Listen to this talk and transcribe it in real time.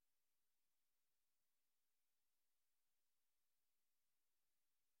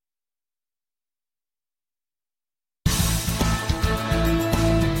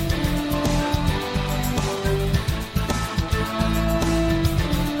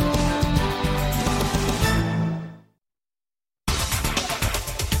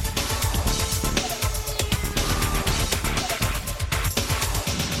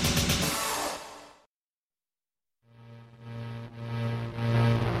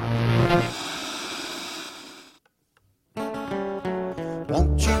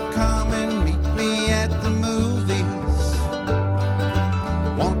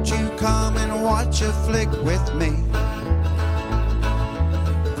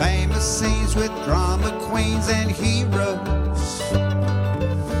famous scenes with drama queens and heroes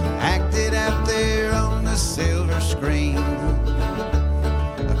acted out there on the silver screen.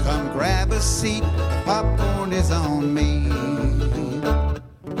 Come grab a seat, the popcorn is on me.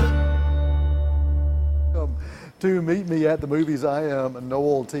 To meet me at the movies, I am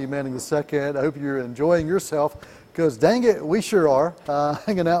Noel T. Manning II. I hope you're enjoying yourself, because dang it, we sure are.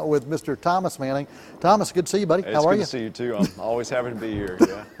 Hanging out with Mr. Thomas Manning. Thomas, good to see you, buddy. How are you? It's good to see you, too. I'm always happy to be here,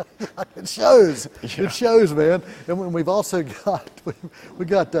 yeah. It shows. Yeah. It shows, man. And we've also got, we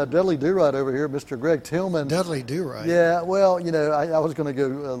got Dudley Do-Right over here, Mr. Greg Tillman. Dudley Do-Right. Yeah, well, you know, I was going to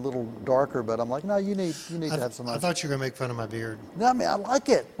go a little darker, but I'm like, no, you need to have some. I thought you were going to make fun of my beard. No, I mean, I like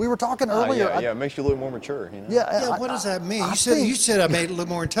it. We were talking earlier. Yeah, it makes you look more mature, you know? Yeah, What does that mean? I You said I made it look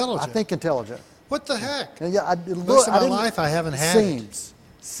more intelligent. I think intelligent. What the heck? Yeah, Most of my life I haven't had it.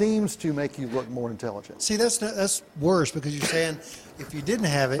 Seems to make you look more intelligent. See, that's worse, because you're saying if you didn't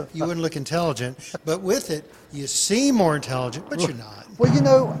have it, you wouldn't look intelligent. But with it, you seem more intelligent, but you're not. Well, you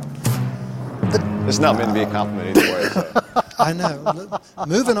know, It's not meant to be a compliment either way. So. I know.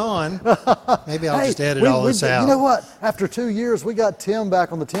 Moving on. Maybe I'll just edit all this out. You know what? After 2 years, we got Tim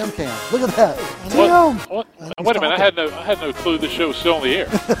back on the Tim cam. Look at that. What? Wait a minute. I had no clue this show was still on the air.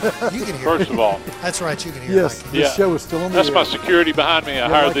 You can hear First it. of all. That's right, you can hear Yes, it. this show is still on the air. That's my security behind me. I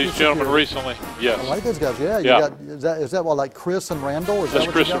hired like these your gentlemen security. recently. Yes. I like those guys. Yeah. Yeah. Is that what, like Chris and Randall? Is That's that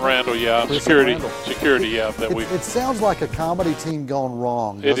what Chris you and got? Randall, yeah. Chris and Security, Randall. yeah. That we. It sounds like a comedy team gone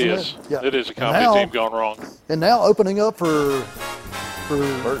wrong. It doesn't is. Yeah. It is a comedy team gone wrong. And now opening up for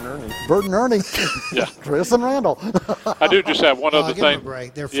Bert and Ernie. Bert and Ernie. Yeah. Chris and Randall. I do just have one other Give them a thing.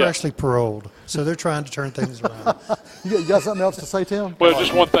 break. They're freshly paroled, so they're trying to turn things around. You got something else to say, Tim? Well,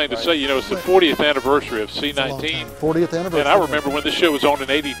 just one thing to say. You know, it's the 40th anniversary of C19. 40th anniversary. And I remember when this show was on in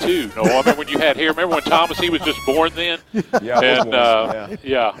 '82. No, I remember when you had hair. Remember when Thomas, he was just born then? Yeah, I was born,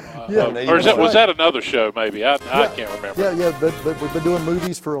 yeah. Or was that another show? Maybe I can't remember. Yeah, but we've been doing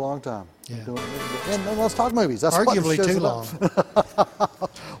movies for a long time. Yeah. And let's talk movies. That's what Arguably the show's too about. long.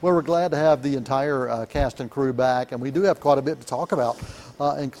 Well, we're glad to have the entire cast and crew back, and we do have quite a bit to talk about,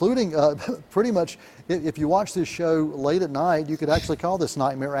 including pretty much, if you watch this show late at night, you could actually call this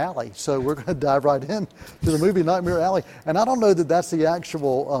Nightmare Alley. So we're going to dive right in to the movie Nightmare Alley. And I don't know that that's the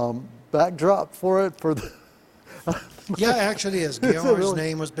actual backdrop for it. Yeah, actually is. Guillermo's really?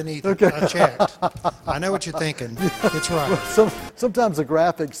 name was beneath it. I checked. I know what you're thinking. It's right. Sometimes the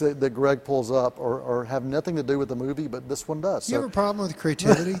graphics that Greg pulls up or have nothing to do with the movie, but this one does. You have a problem with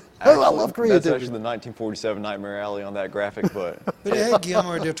creativity? I love creativity. That's actually the 1947 Nightmare Alley on that graphic, but But it had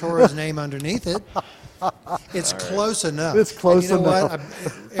Guillermo del Toro's name underneath it. It's close enough. It's close and you know enough.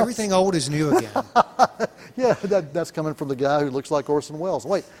 What? Everything old is new again. Yeah, that's coming from the guy who looks like Orson Welles.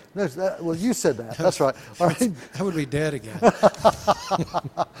 Wait, no, well, you said that. That's right. All right. That would be dead again.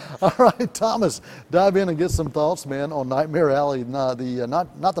 All right, Thomas, dive in and get some thoughts, man, on Nightmare Alley, not the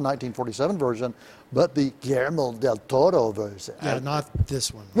 1947 version, but the Guillermo del Toro version. Yeah, not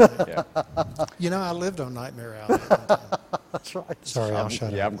this one. yeah. You know, I lived on Nightmare Alley. That's right. Sorry, I'll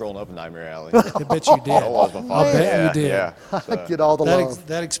shut Yeah, up. I've grown up in Nightmare Alley. I bet you did. I was my father. I bet you did. Yeah. I get all the love.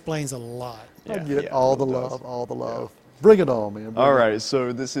 That explains a lot. I Yeah, get yeah, all the it love, does. all the love. Bring it on, man. All right,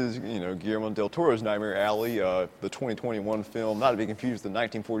 so this is, Guillermo del Toro's Nightmare Alley, the 2021 film, not to be confused with the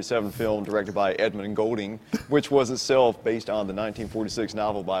 1947 film directed by Edmund Golding, which was itself based on the 1946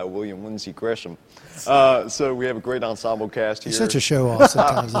 novel by William Lindsay Gresham. So we have a great ensemble cast here. You're such a show-off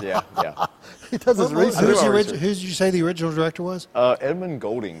sometimes. Yeah. He does his research. Who did you say the original director was? Edmund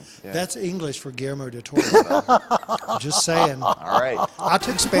Golding. Yeah. That's English for Guillermo del Toro. Just saying. All right. I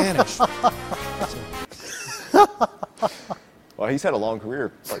took Spanish. Well, he's had a long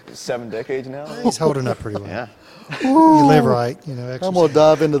career, like 7 decades now. He's holding up pretty well. Yeah. You live right, I'm going to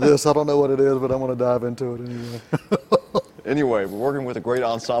dive into this. I don't know what it is, but I'm going to dive into it anyway. Anyway, we're working with a great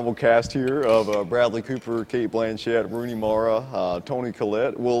ensemble cast here of Bradley Cooper, Kate Blanchett, Rooney Mara, Toni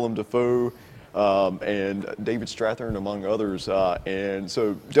Collette, Willem Dafoe, and David Strathairn, among others. And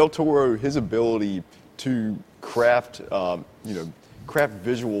so Del Toro, his ability to craft, craft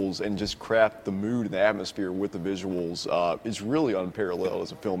visuals and just craft the mood and the atmosphere with the visuals is really unparalleled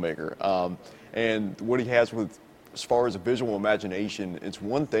as a filmmaker. And what he has with, as far as a visual imagination, it's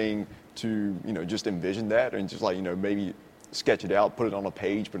one thing to, just envision that and just maybe sketch it out, put it on a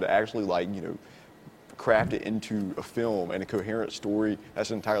page, but to actually craft it into a film and a coherent story, that's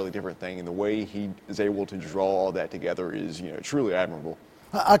an entirely different thing. And the way he is able to draw all that together is, truly admirable.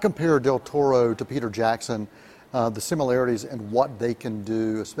 I compare Del Toro to Peter Jackson, the similarities and what they can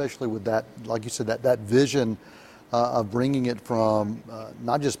do, especially with that, like you said, that vision of bringing it from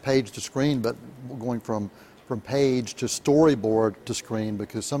not just page to screen, but going from page to storyboard to screen,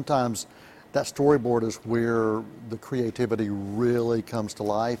 because sometimes that storyboard is where the creativity really comes to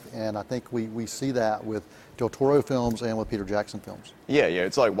life, and I think we see that with Del Toro films and with Peter Jackson films. Yeah,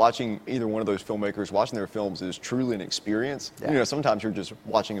 it's like watching either one of those filmmakers, watching their films is truly an experience. Yeah. You know, sometimes you're just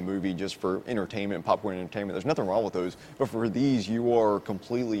watching a movie just for entertainment, popcorn entertainment. There's nothing wrong with those, but for these, you are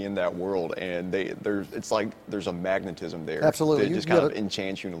completely in that world, and it's like there's a magnetism there. Absolutely. That just kind of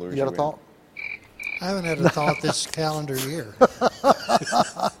enchants you and lures You you got a thought? I haven't had a thought this calendar year.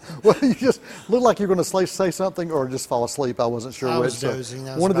 Well, you just looked like you were going to say something or just fall asleep. I wasn't sure I which. was dozing.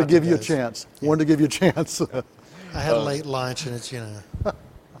 I was wanted to about give to you a doze. chance. Wanted to give you a chance. I had a late lunch, and it's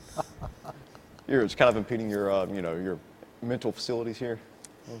It's kind of impeding your, your mental facilities here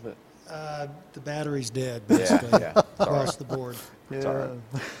a little bit. the battery's dead basically Yeah. It's all across right. the board. It's all right.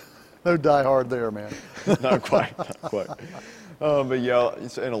 No Die Hard there, man. Not quite. But yeah,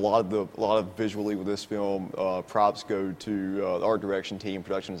 and a lot of visually with this film, props go to the art direction team,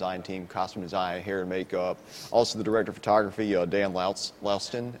 production design team, costume design, hair and makeup. Also the director of photography, Dan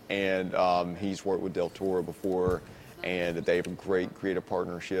Louston, and he's worked with Del Toro before, and they have a great creative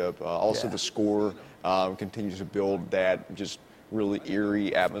partnership. Also the score continues to build that just really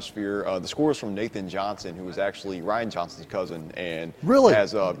eerie atmosphere. The score is from Nathan Johnson, who is actually Ryan Johnson's cousin, and Really?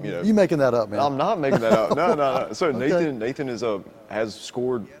 has You making that up, man? I'm not making that up. No. So Okay. Nathan has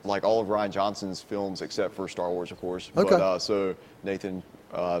scored like all of Ryan Johnson's films except for Star Wars, of course. Okay. But so Nathan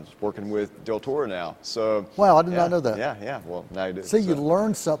is working with Del Toro now. So Wow, I did not know that. Yeah. Well, now you do. See, you So,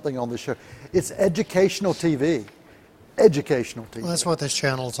 learned something on this show. It's educational TV. Educational TV. Well, that's what this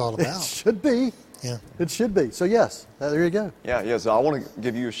channel is all It about. should be. Yeah. It should be. So yes, there you go. Yeah. So I want to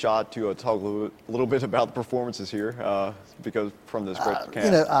give you a shot to talk a little bit about the performances here, because from this great cast.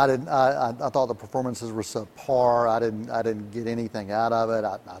 You know, I thought the performances were subpar. I didn't get anything out of it.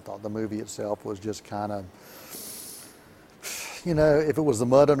 I thought the movie itself was just kind of, if it was the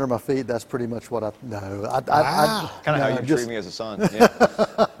mud under my feet, that's pretty much what I know. Kind of how you treat me as a son. Yeah.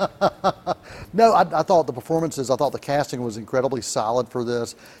 No, I thought the performances, I thought the casting was incredibly solid for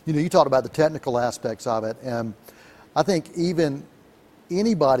this. You talked about the technical aspects of it, and I think even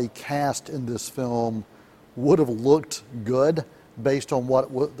anybody cast in this film would have looked good based on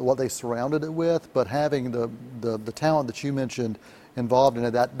what they surrounded it with, but having the talent that you mentioned involved in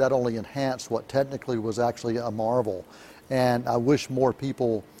it, that only enhanced what technically was actually a marvel. And I wish more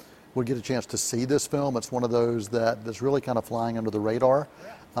people would get a chance to see this film. It's one of those that's really kind of flying under the radar.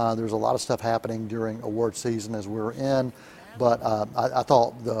 There's a lot of stuff happening during award season as we're in, but I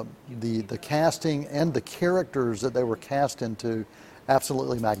thought the casting and the characters that they were cast into,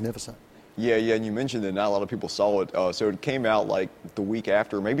 absolutely magnificent. Yeah, and you mentioned that not a lot of people saw it. So it came out like the week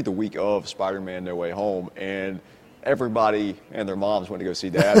after, maybe the week of Spider-Man: No Way Home, and everybody and their moms went to go see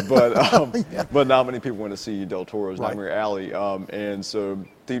that, but not many people went to see Del Toro's Right. Nightmare Alley, and so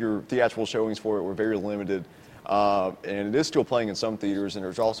theatrical showings for it were very limited. And it is still playing in some theaters, and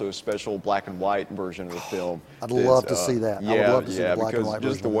there's also a special black and white version of the film. I'd love to see that. I would love to see the black and white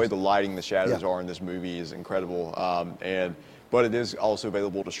because just version the of way this. the lighting, the shadows Yeah. are in this movie is incredible. But it is also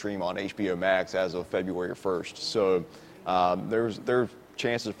available to stream on HBO Max as of February 1st. So there are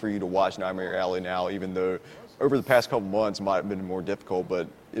chances for you to watch Nightmare Alley now, even though over the past couple months it might have been more difficult. But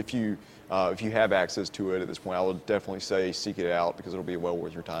if you have access to it at this point, I would definitely say seek it out because it'll be well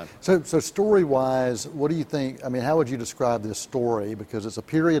worth your time. So story-wise, what do you think? I mean, how would you describe this story? Because it's a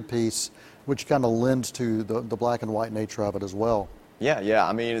period piece, which kind of lends to the black and white nature of it as well. Yeah.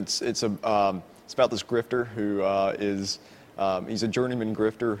 I mean, it's about this grifter who he's a journeyman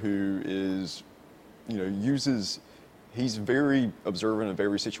grifter who is, he's very observant of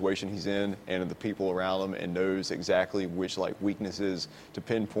every situation he's in and of the people around him, and knows exactly which weaknesses to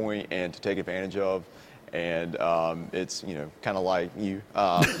pinpoint and to take advantage of. And it's kind of like you.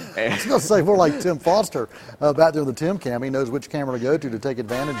 I was going to say more like Tim Foster back there in the Tim Cam. He knows which camera to go to take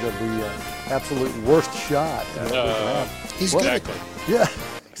advantage of the absolute worst shot. He's Well, good at Exactly. that. Yeah,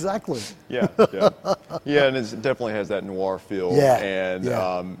 exactly. Yeah, and it definitely has that noir feel. Yeah, And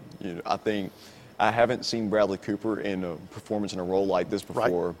yeah. I think I haven't seen Bradley Cooper in a performance in a role like this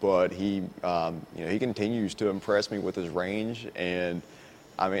before, but he continues to impress me with his range. And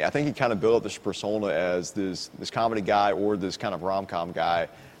I mean, I think he kind of built up this persona as this comedy guy or this kind of rom-com guy.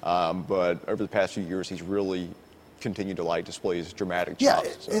 But over the past few years, he's really continued to display his dramatic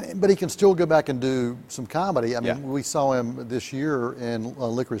chops. Yeah, but he can still go back and do some comedy. I mean, Yeah. we saw him this year in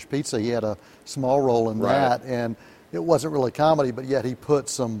Licorice Pizza. He had a small role in Right. that, and it wasn't really comedy, but yet he put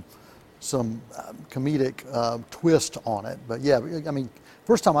some comedic twist on it. But yeah, I mean,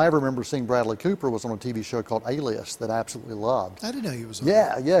 First time I ever remember seeing Bradley Cooper was on a TV show called Alias that I absolutely loved. I didn't know he was on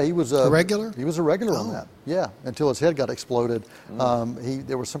Yeah, he was a regular? He was a regular on Oh. that. Yeah, until his head got exploded.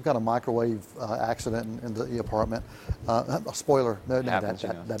 There was some kind of microwave accident in the apartment. A spoiler. No, Happens,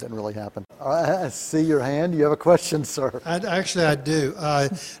 that didn't really happen. I see your hand. You have a question, sir. I do.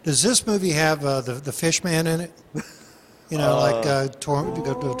 Does this movie have the fish man in it? You know, like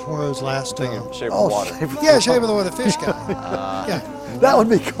Toro's last. Shape of Water. Yeah, Shape of the Water, the fish guy. Yeah, That would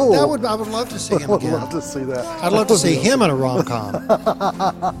be cool. I would love to see him I would again. love to see that. I'd love to see him in a rom-com.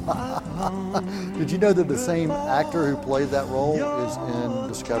 Did you know that the same actor who played that role is in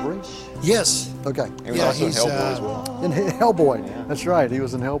Discovery? Yes. Okay. He was Yeah, also in he's, Hellboy as well. In Hellboy. That's right. He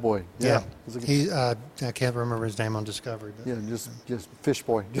was in Hellboy. Yeah. It was a- He. I can't remember his name on Discovery. But Yeah, just Fish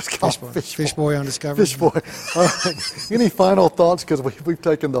Boy. Just call him Fish Boy on Discovery. Fish Boy. All right. Any final thoughts? Because we've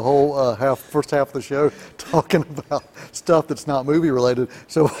taken the whole first half of the show talking about stuff that's not movie related.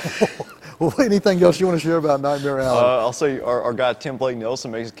 So, well, anything else you want to share about Nightmare Alley? I'll say our guy Tim Blake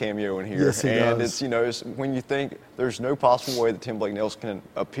Nelson makes a cameo in here. Yes, he and does. it's when you think there's no possible way that Tim Blake Nelson can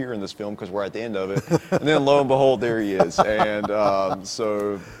appear in this film because we're at the end of it, and then lo and behold, there he is. And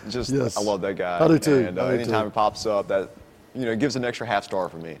so Yes. I love that guy. I do too. And I do anytime too. it pops up, that it gives an extra half star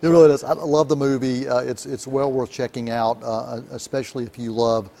for me. It really does. I love the movie. It's well worth checking out, especially if you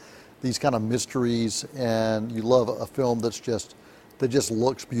love these kind of mysteries and you love a film that just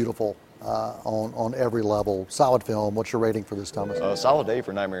looks beautiful on every level. Solid film. What's your rating for this, Thomas? Solid day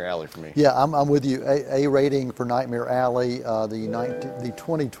for Nightmare Alley for me. Yeah, I'm with you. A rating for Nightmare Alley, the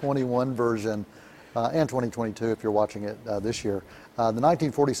 2021 version, and 2022 if you're watching it this year. The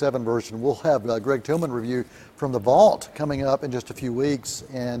 1947 version, we'll have Greg Tillman review from The Vault coming up in just a few weeks,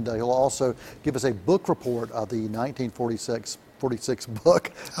 and he'll also give us a book report of the 1946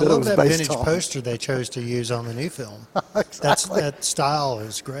 book I that it love was that based vintage on. poster they chose to use on the new film. Exactly. That style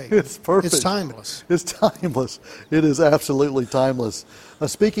is great. It's perfect. It's timeless. It's timeless. It is absolutely timeless.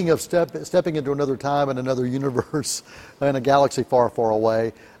 Speaking of stepping into another time and another universe in a galaxy far, far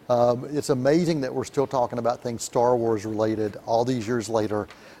away, it's amazing that we're still talking about things Star Wars related all these years later,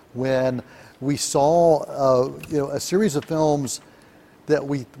 when we saw a series of films that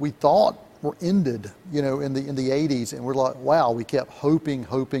we thought were ended, in the 80s, and we're like, wow, we kept hoping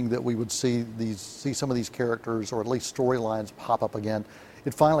that we would see some of these characters or at least storylines pop up again.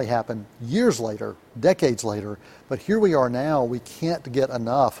 It finally happened years later, decades later, but here we are now. We can't get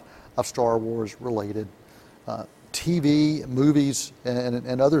enough of Star Wars related TV, movies,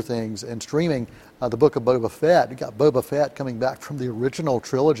 and other things, and streaming. The Book of Boba Fett. You got Boba Fett coming back from the original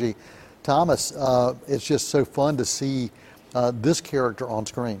trilogy. Thomas, it's just so fun to see this character on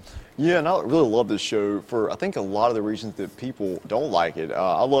screen. Yeah, and I really love this show for, I think, a lot of the reasons that people don't like it.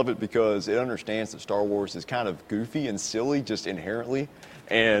 I love it because it understands that Star Wars is kind of goofy and silly just inherently.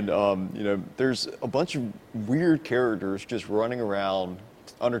 And, there's a bunch of weird characters just running around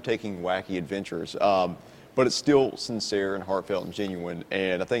undertaking wacky adventures. But it's still sincere and heartfelt and genuine.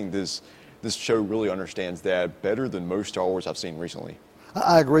 And I think this show really understands that better than most Star Wars I've seen recently.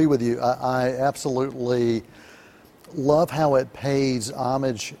 I agree with you. I absolutely love how it pays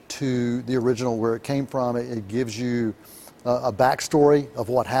homage to the original, where it came from. It gives you a backstory of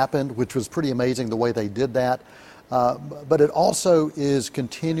what happened, which was pretty amazing the way they did that. But it also is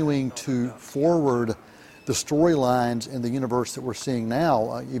continuing to forward the storylines in the universe that we're seeing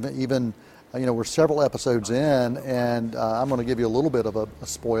now. Even we're several episodes in, and I'm going to give you a little bit of a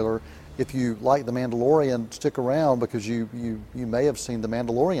spoiler. If you like The Mandalorian, stick around, because you may have seen The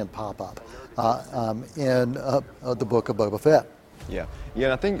Mandalorian pop up in the Book of Boba Fett. Yeah, and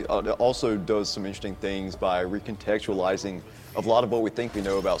I think it also does some interesting things by recontextualizing a lot of what we think we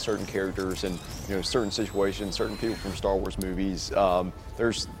know about certain characters and certain situations, certain people from Star Wars movies.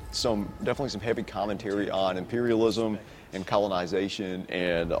 There's definitely some heavy commentary on imperialism and colonization,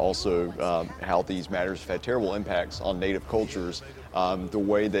 and also how these matters have had terrible impacts on native cultures. The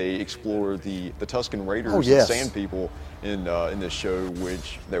way they explore the Tusken Raiders, Oh, yes. and Sand People in this show,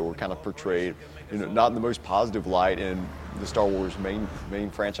 which they were kind of portrayed, not in the most positive light in the Star Wars main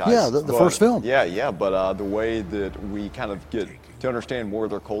franchise. Yeah, the first film. Yeah, but the way that we kind of get to understand more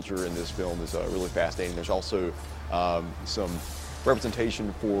of their culture in this film is really fascinating. There's also some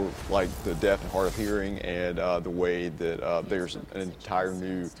representation for like the deaf and hard of hearing, and the way that there's an entire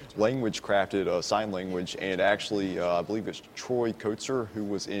new language crafted, sign language, and actually I believe it's Troy Kotsur, who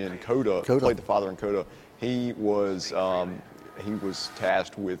was in Coda, played the father in Coda. He was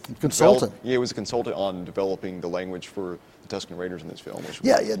tasked with Consultant. He was a consultant on developing the language for the Tusken Raiders in this film. Which was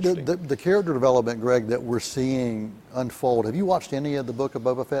Yeah, interesting. the character development, Greg, that we're seeing unfold. Have you watched any of the Book of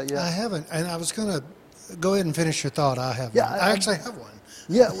Boba Fett yet? I haven't, and I was going to Go ahead and finish your thought. I have Yeah, one. I actually have one.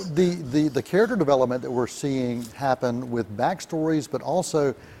 Yeah, the character development that we're seeing happen with backstories, but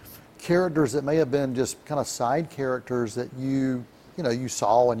also characters that may have been just kind of side characters that you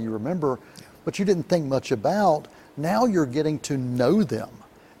saw and you remember, but you didn't think much about. Now you're getting to know them,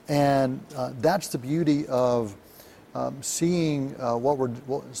 and that's the beauty of seeing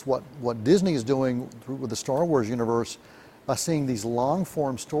what Disney is doing with the Star Wars universe. By seeing these long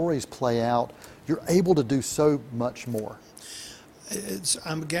form stories play out, you're able to do so much more.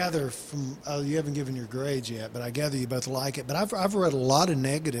 I gather from you haven't given your grades yet, but I gather you both like it. But I've read a lot of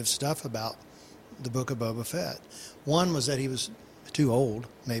negative stuff about the Book of Boba Fett. One was that he was too old,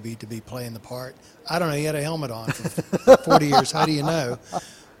 maybe, to be playing the part. I don't know. He had a helmet on for 40 years. How do you know?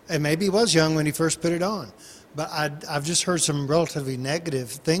 And maybe he was young when he first put it on. But I've just heard some relatively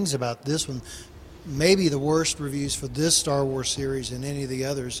negative things about this one. Maybe the worst reviews for this Star Wars series and any of the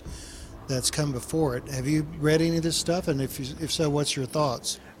others that's come before it. Have you read any of this stuff? And if so, what's your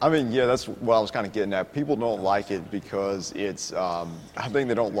thoughts? I mean, yeah, that's what I was kind of getting at. People don't like it because it's, I think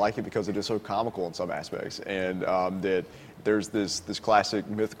they don't like it because it is so comical in some aspects. And that there's this classic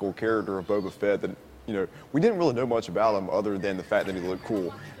mythical character of Boba Fett that, we didn't really know much about him other than the fact that he looked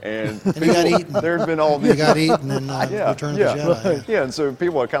cool. And he got eaten. There's been all these. He got eaten in Return of the Jedi. Yeah, and so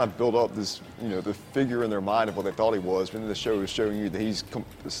people have kind of built up this, the figure in their mind of what they thought he was. But then the show is showing you that he's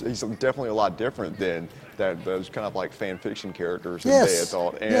definitely a lot different than those kind of like fan fiction characters that they had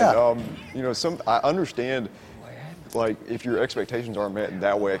thought. And I understand. Like, if your expectations aren't met in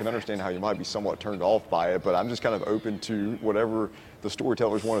that way, I can understand how you might be somewhat turned off by it, but I'm just kind of open to whatever the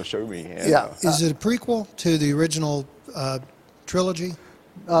storytellers want to show me. And, Is it a prequel to the original trilogy?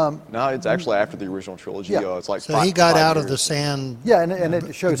 No, it's actually after the original trilogy. Yeah. It's like So he got 5 out of years. the sand. Yeah, and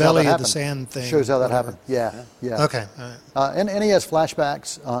it shows the how belly that of the happened. sand thing. Shows how that whatever. happened. Yeah. Okay. All right. And he has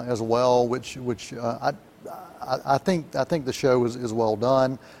flashbacks as well, which I think the show is well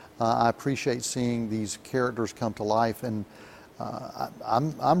done. I appreciate seeing these characters come to life, and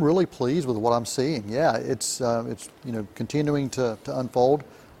I'm really pleased with what I'm seeing. Yeah, it's continuing to unfold.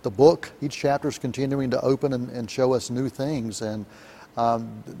 The book, each chapter is continuing to open and show us new things. And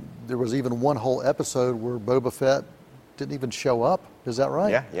there was even one whole episode where Boba Fett didn't even show up. Is that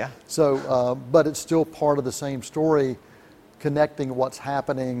right? Yeah. So, but it's still part of the same story, connecting what's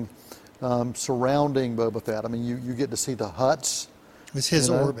happening surrounding Boba Fett. I mean, you get to see the huts. It's his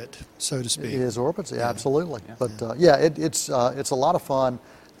orbit, so to speak. His orbits, yeah, absolutely. But it's a lot of fun,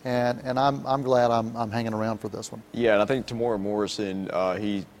 and I'm glad I'm hanging around for this one. Yeah, and I think Tamora Morrison,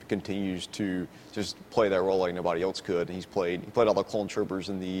 he continues to just play that role like nobody else could. And he played all the clone troopers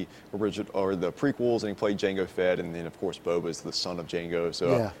in the original or the prequels, and he played Jango Fett, and then of course Boba is the son of Jango.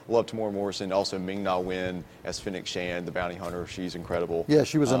 So I love Tamora Morrison. Also Ming-Na Wen as Fennec Shand, the bounty hunter. She's incredible. Yeah,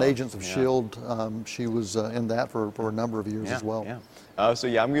 she was in Agents of S.H.I.E.L.D. She was in that for a number of years as well. Yeah.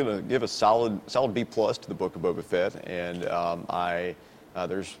 I'm going to give a solid B+ to the Book of Boba Fett, and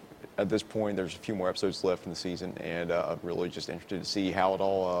there's at this point there's a few more episodes left in the season, and I'm really just interested to see how it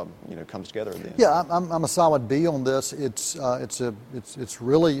all comes together. Then. Yeah, I'm a solid B on this. It's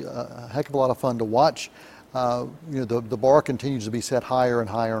really a heck of a lot of fun to watch. The bar continues to be set higher and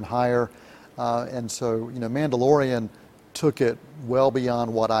higher and higher, and so Mandalorian took it well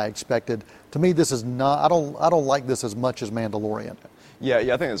beyond what I expected. To me, this is not. I don't like this as much as Mandalorian. Yeah, I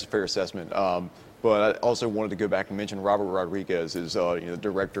think that's a fair assessment. But I also wanted to go back and mention Robert Rodriguez is the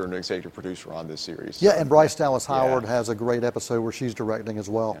director and executive producer on this series. Yeah, and Bryce Dallas Howard has a great episode where she's directing as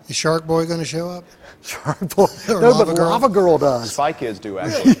well. Is Shark Boy going to show up? Shark Boy, no, but Lava Girl does. Spy Kids do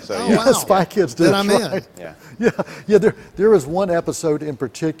actually. So wow. Spy Kids do. Then I'm right. in. Yeah. There is one episode in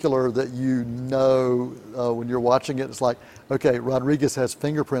particular that when you're watching it, it's like, okay, Rodriguez has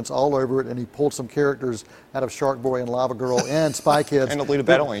fingerprints all over it, and he pulled some characters out of Shark Boy and Lava Girl and Spy Kids. And Alita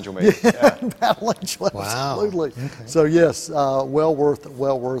Battle Angel, maybe. Battle Angel, wow. absolutely. Okay. So yes, well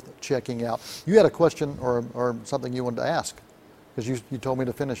worth checking out. You had a question or something you wanted to ask, because you told me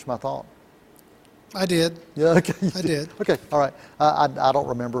to finish my thought. I did. Yeah, okay. I did. Okay, all right. I don't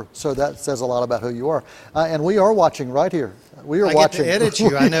remember, so that says a lot about who you are. And we are watching right here. We are watching. I get to edit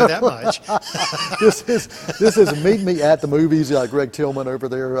you. I know that much. This is Meet Me at the Movies. Greg Tillman over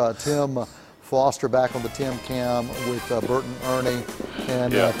there, Tim Foster back on the Tim Cam with Bert and Ernie,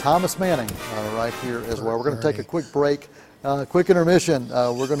 and Thomas Manning right here as well. We're going to take a quick break, quick intermission.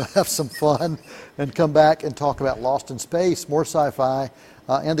 We're going to have some fun and come back and talk about Lost in Space, more sci-fi,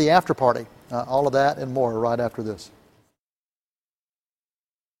 and the after party. All of that and more right after this.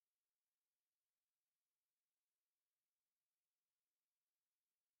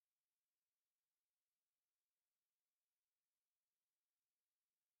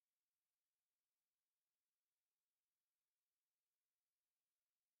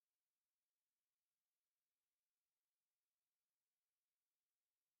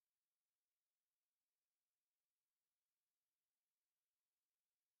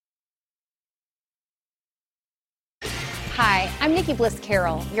 Hi, I'm Nikki Bliss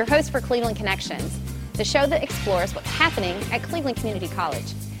Carroll, your host for Cleveland Connections, the show that explores what's happening at Cleveland Community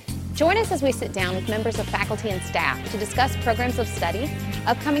College. Join us as we sit down with members of faculty and staff to discuss programs of study,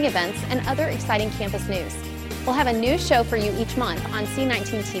 upcoming events, and other exciting campus news. We'll have a new show for you each month on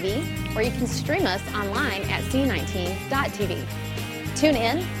C19 TV, or you can stream us online at c19.tv. Tune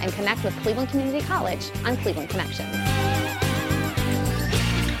in and connect with Cleveland Community College on Cleveland Connections.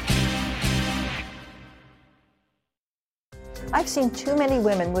 I've seen too many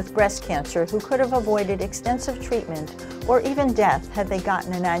women with breast cancer who could have avoided extensive treatment or even death had they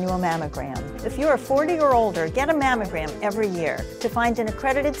gotten an annual mammogram. If you are 40 or older, get a mammogram every year. To find an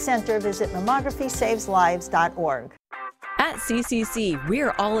accredited center, visit mammography-saves-lives.org. At CCC,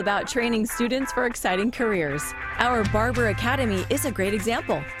 we're all about training students for exciting careers. Our Barber Academy is a great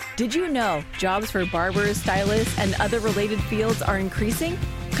example. Did you know jobs for barbers, stylists, and other related fields are increasing?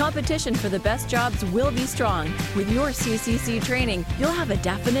 Competition for the best jobs will be strong. With your CCC training, you'll have a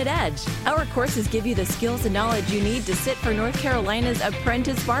definite edge. Our courses give you the skills and knowledge you need to sit for North Carolina's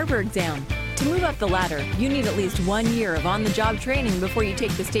Apprentice Barber exam. To move up the ladder, you need at least 1 year of on-the-job training before you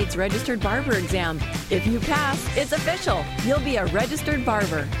take the state's registered barber exam. If you pass, it's official. You'll be a registered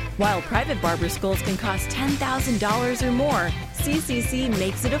barber. While private barber schools can cost $10,000 or more, CCC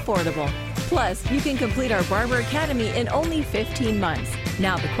makes it affordable. Plus, you can complete our Barber Academy in only 15 months.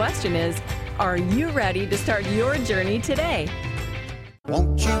 Now the question is, are you ready to start your journey today?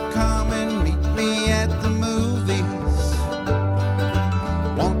 Won't you come and meet me at the movies?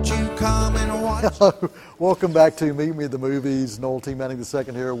 Won't you come and watch? Hello, welcome back to Meet Me at the Movies. Noel T. Manning II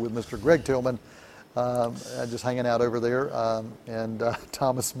here with Mr. Greg Tillman, just hanging out over there, and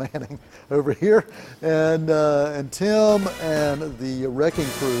Thomas Manning over here, and Tim and the wrecking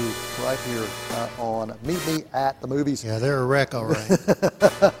crew right here on Meet Me at the Movies. Yeah, they're a wreck, all right.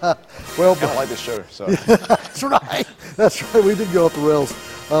 Well, I don't like this show, so. That's right. That's right. We did go off the rails.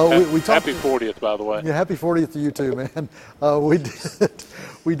 We talked. Happy 40th, by the way. Yeah, happy 40th to you too, man.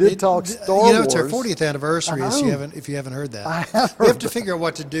 We did talk Star Wars. You know, it's our 40th anniversary. If you haven't heard that, I have we heard have to figure out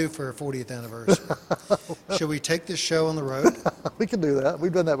what to do for our 40th anniversary. Should we take this show on the road? We can do that.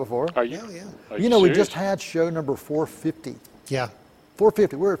 We've done that before. Are you? Yeah. Are You know, we serious? just had show number 450. Yeah.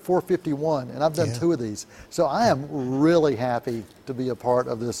 450. We're at 451, and I've done Yeah. 2 of these. So I am really happy to be a part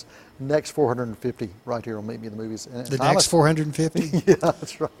of this next 450 right here on Meet Me in the Movies. And The Thomas- next 450. Yeah,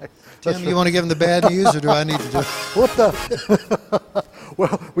 that's right. Tim, you want to give them the bad news, or do I need to do it? What the?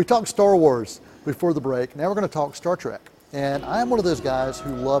 Well, we talked Star Wars before the break. Now we're going to talk Star Trek. And I'm one of those guys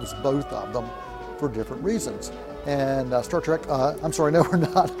who loves both of them for different reasons. And Star Trek, I'm sorry, no, we're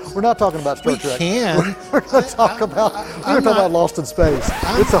not. We're not talking about Star We Trek. can. We're going to talk about, about Lost in Space.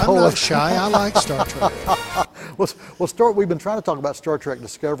 I'm It's a whole not shy. I like Star Trek. We've been trying to talk about Star Trek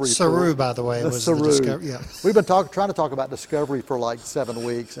Discovery. Saru, by the way, was the Saru. Discovery. Yeah. We've been trying to talk about Discovery for like 7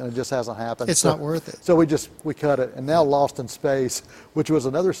 weeks, and it just hasn't happened. It's not worth it. So we cut it, and now Lost in Space, which was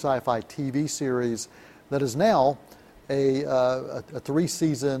another sci-fi TV series that is now a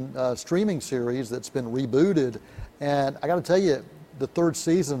 3-season streaming series that's been rebooted, and I got to tell you, the 3rd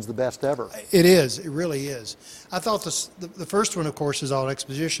season's the best ever. It is. It really is. I thought the first one, of course, is all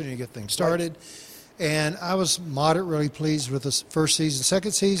exposition. You get things started. Right. And I was moderately pleased with the first season.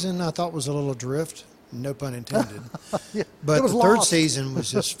 Second season, I thought was a little adrift. No pun intended. Yeah, but the lost. 3rd season was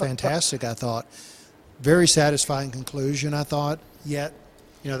just fantastic, I thought. Very satisfying conclusion, I thought. Yet,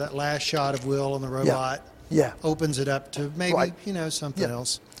 that last shot of Will and the robot opens it up to maybe, something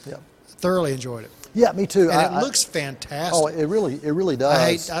else. Yeah. Thoroughly enjoyed it. Yeah, me too. And it looks fantastic. Oh, it really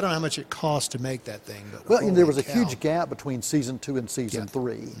does. I don't know how much it costs to make that thing. But well, there was a cow. huge gap between season 2 and season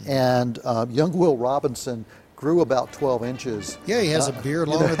 3, and young Will Robinson grew about 12 inches. Yeah, he has a beard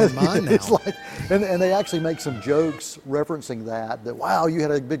longer than mine now. It's like, and they actually make some jokes referencing that wow, you had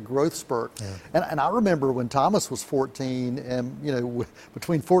a big growth spurt. Yeah. And I remember when Thomas was 14, and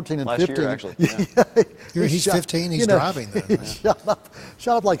between 14 and Last 15. year, actually. Yeah. He's 15. He's driving though. He shot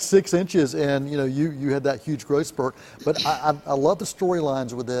up like 6 inches, and you had that huge growth spurt. But I love the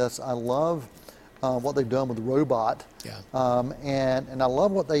storylines with this. I love what they've done with the robot. Yeah. And I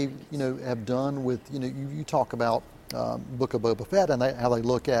love what they have done with you talk about Book of Boba Fett and how they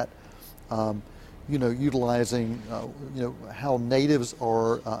look at utilizing how natives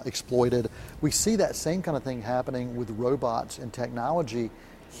are exploited. We see that same kind of thing happening with robots and technology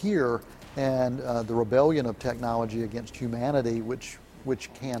here, and the rebellion of technology against humanity, which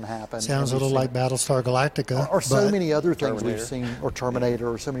can happen. Sounds a little like Battlestar Galactica. Or so many other things Terminator. we've seen, or Terminator,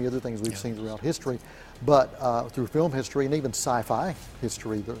 or so many other things we've seen throughout history. But through film history and even sci-fi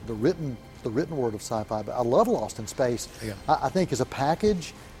history, the written word of sci-fi. But I love Lost in Space. Yeah. I think as a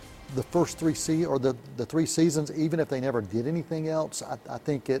package, the first three three seasons, even if they never did anything else, I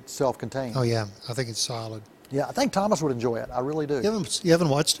think it's self-contained. Oh yeah, I think it's solid. Yeah, I think Thomas would enjoy it. I really do. You haven't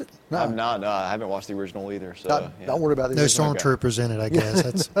watched it? No. I'm not. No, I haven't watched the original either. So yeah. Don't worry about the No original. stormtroopers in it, I guess.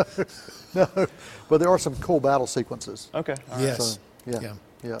 That's No, but there are some cool battle sequences. Okay. All right. yes. So, yeah. Yeah.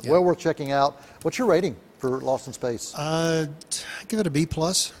 Yeah. Well worth checking out. What's your rating for Lost in Space? Give it a B+.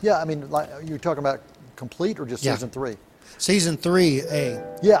 Yeah, I mean, like, you're talking about complete or just Yeah. season 3? Season 3,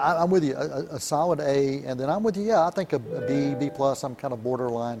 A. Yeah, I'm with you. A solid A, and then I'm with you. Yeah, I think a B+. I'm kind of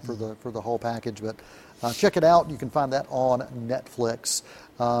borderline for the whole package, but check it out. You can find that on Netflix.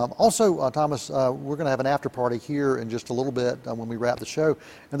 Also, Thomas, we're going to have an after party here in just a little bit when we wrap the show,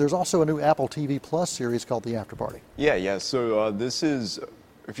 and there's also a new Apple TV Plus series called The After Party. Yeah. So this is,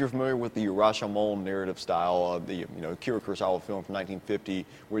 if you're familiar with the Rashomon narrative style, the Akira Kurosawa film from 1950,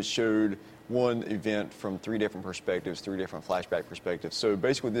 which showed one event from 3 different perspectives, 3 different flashback perspectives. So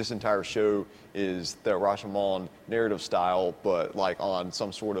basically this entire show is the Rashomon narrative style, but like on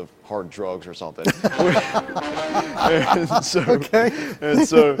some sort of hard drugs or something. and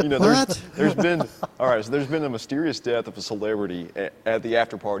so there's been a mysterious death of a celebrity at the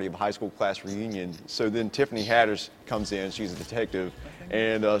after party of a high school class reunion. So then Tiffany Haddish comes in, she's a detective,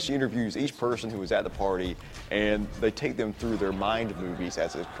 and she interviews each person who was at the party, and they take them through their mind movies,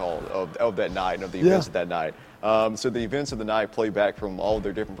 as it's called, of that night and of the events of that night. So the events of the night play back from all of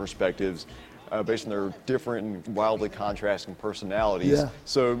their different perspectives, based on their different and wildly contrasting personalities. Yeah.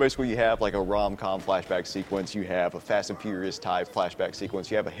 So basically you have like a rom-com flashback sequence, you have a Fast and Furious type flashback sequence,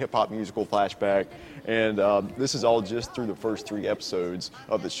 you have a hip-hop musical flashback, and this is all just through the first 3 episodes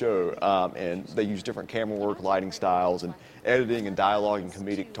of the show. And they use different camera work, lighting styles, and editing and dialogue and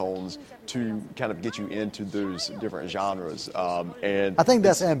comedic tones to kind of get you into those different genres. And I think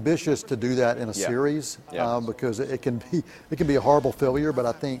that's ambitious to do that in a series because it can be a horrible failure. But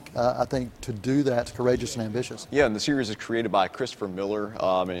I think to do that's courageous and ambitious. Yeah, and the series is created by Christopher Miller,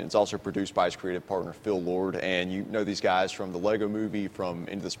 and it's also produced by his creative partner Phil Lord. And you know these guys from the Lego Movie, from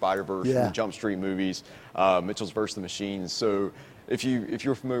Into the Spider-Verse, from the Jump Street movies, Mitchell's vs. the Machines. So if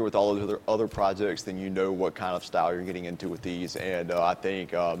you're familiar with all of the other projects, then you know what kind of style you're getting into with these. And I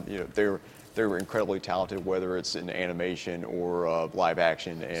think they're incredibly talented, whether it's in animation or live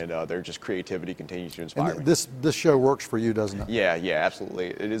action, and their just creativity continues to inspire me. This show works for you, doesn't it? Yeah, absolutely.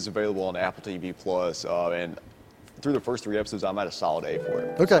 It is available on Apple TV Plus, and through the first 3 episodes, I'm at a solid A for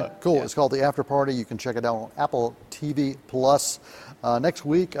it. Okay, cool. Yeah. It's called The After Party. You can check it out on Apple TV Plus. Next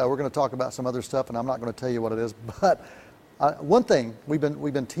week, we're going to talk about some other stuff, and I'm not going to tell you what it is, but one thing, we've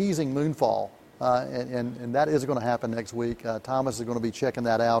been teasing Moonfall, and that is going to happen next week. Thomas is going to be checking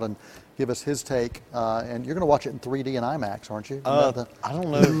that out and give us his take. And you're going to watch it in 3D and IMAX, aren't you? I don't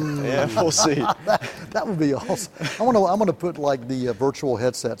know. Yeah, we'll see. that would be awesome. I'm going to put like the virtual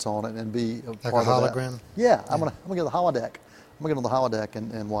headsets on it and be like part a of hologram. That. Yeah, I'm going to get the holodeck. I'm going to get on the holodeck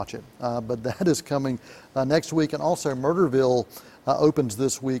and watch it. But that is coming next week, and also Murderville opens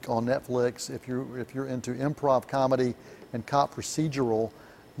this week on Netflix. If you're into improv comedy and cop procedural,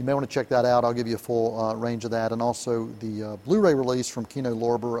 you may want to check that out. I'll give you a full range of that, and also the Blu-ray release from Kino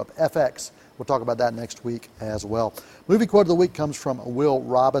Lorber of FX. We'll talk about that next week as well. Movie quote of the week comes from Will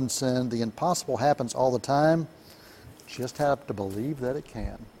Robinson. The impossible happens all the time. Just have to believe that it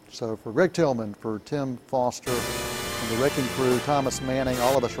can. So for Greg Tillman, for Tim Foster, and the Wrecking Crew, Thomas Manning,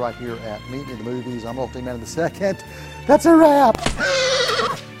 all of us right here at Meet Me in the Movies. I'm Ultimate Man in the Second. That's a wrap.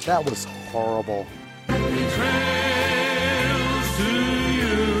 That was horrible. Trails to